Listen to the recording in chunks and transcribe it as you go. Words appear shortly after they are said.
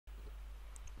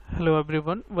Hello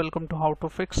everyone, welcome to How to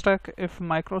Fix Tech. If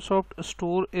Microsoft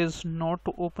Store is not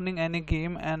opening any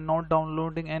game and not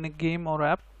downloading any game or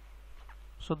app,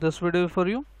 so this video is for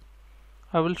you.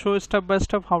 I will show you step by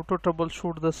step how to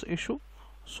troubleshoot this issue.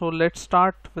 So let's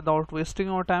start without wasting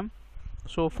our time.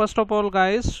 So first of all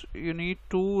guys, you need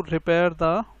to repair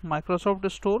the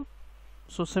Microsoft Store.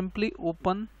 So simply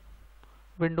open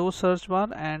Windows search bar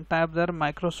and type there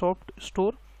Microsoft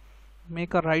Store.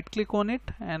 Make a right click on it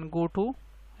and go to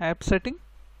app setting.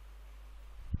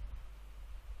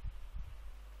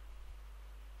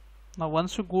 Now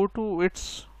once you go to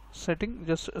its setting,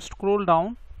 just scroll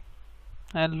down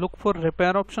and look for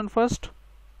repair option first.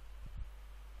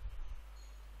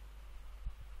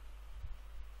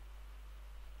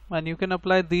 And you can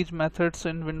apply these methods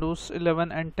in Windows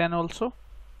 11 and 10 also.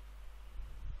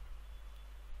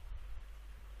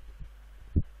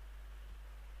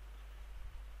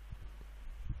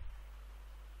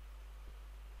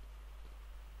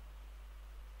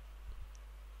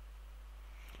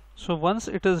 So once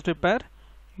it is repaired,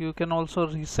 you can also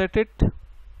reset it.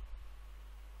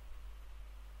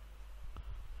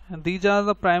 And these are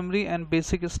the primary and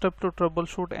basic steps to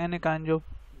troubleshoot any kind of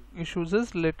issues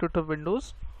related to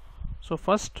Windows. So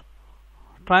first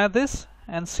try this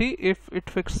and see if it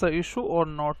fixes the issue or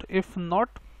not. If not,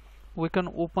 we can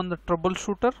open the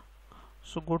troubleshooter.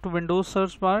 So go to Windows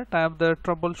search bar, type the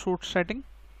troubleshoot setting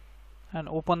and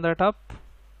open that up.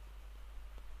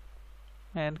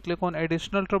 And click on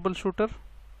additional troubleshooter,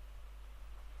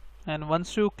 and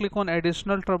once you click on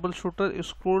additional troubleshooter, you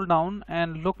scroll down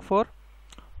and look for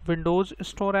Windows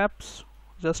Store apps.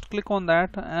 Just click on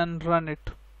that and run it,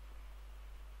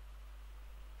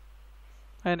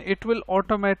 and it will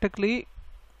automatically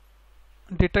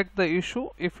detect the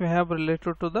issue if you have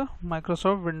related to the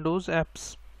Microsoft Windows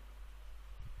apps.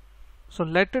 So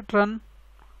let it run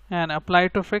and apply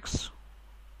to fix.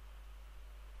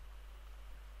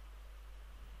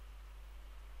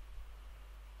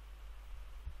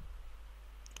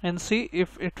 And see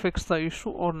if it fixed the issue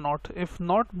or not. If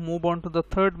not, move on to the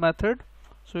third method.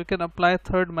 So you can apply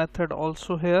third method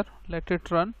also here. Let it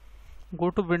run.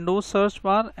 Go to Windows search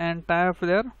bar and type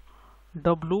there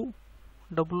wsreset,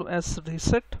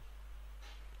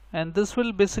 and this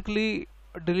will basically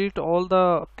delete all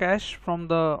the cache from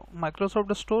the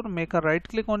Microsoft Store. Make a right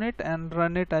click on it and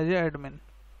run it as an admin.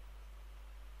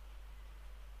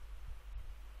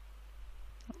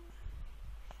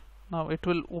 Now it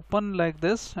will open like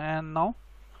this, and now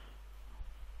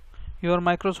your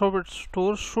Microsoft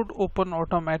Store should open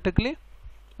automatically.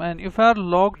 And if you are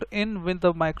logged in with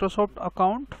the Microsoft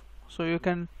account, so you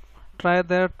can try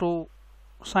there to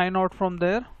sign out from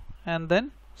there and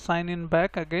then sign in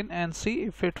back again and see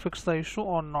if it fixed the issue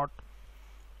or not.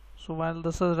 So while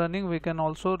this is running, we can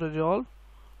also resolve.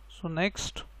 So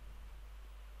next,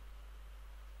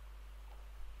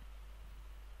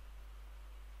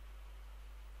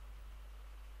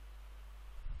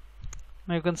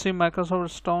 now you can see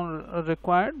Microsoft Store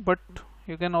required, but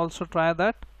you can also try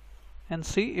that and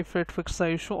see if it fixes the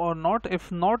issue or not.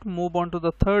 If not, move on to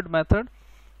the third method.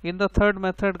 In the third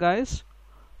method guys,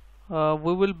 we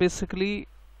will basically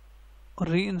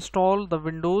reinstall the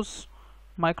Windows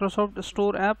Microsoft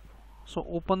Store app. So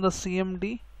open the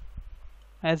CMD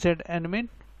as an admin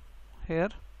here,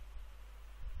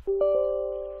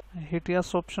 hit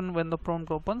yes option when the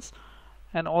prompt opens.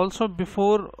 And also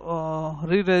before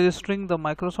re-registering the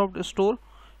Microsoft Store,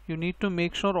 you need to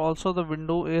make sure also the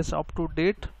window is up to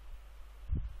date.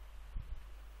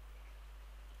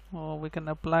 We can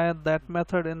apply that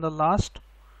method in the last.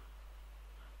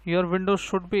 Your Windows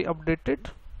should be updated.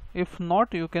 If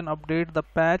not, you can update the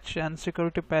patch and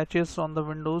security patches on the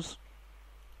Windows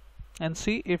and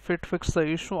see if it fixes the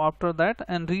issue after that,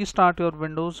 and restart your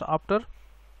Windows after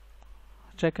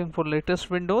checking for latest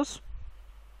Windows.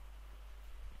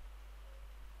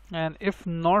 And if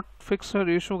not fix your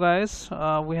issue guys,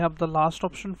 we have the last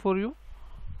option for you.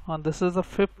 This is the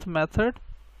fifth method.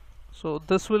 So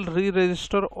this will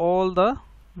re-register all the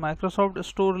Microsoft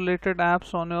Store related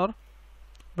apps on your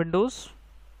Windows,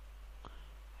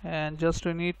 and just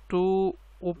you need to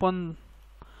open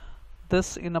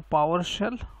this in a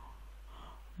PowerShell,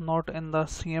 not in the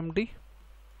CMD.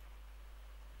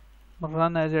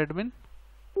 Run as admin,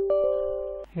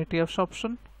 hit yes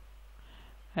option.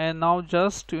 And now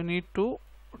just you need to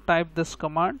type this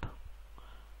command,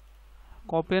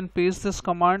 copy and paste this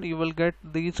command. You will get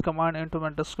these command into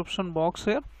my description box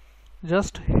here.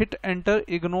 Just hit enter,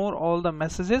 ignore all the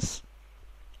messages,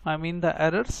 I mean the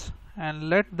errors, and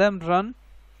let them run.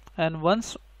 And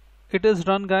once it is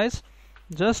run guys,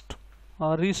 just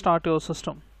restart your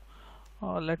system.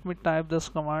 Let me type this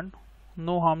command,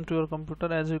 no harm to your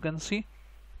computer, as you can see.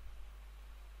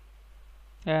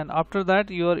 And after that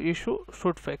your issue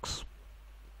should fix.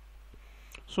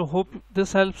 So hope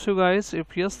this helps you guys.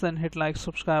 If yes, then hit like,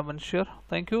 subscribe and share.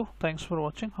 Thank you. Thanks for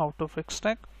watching how to fix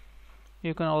tech.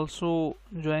 You can also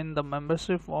join the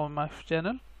membership on my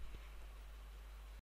channel.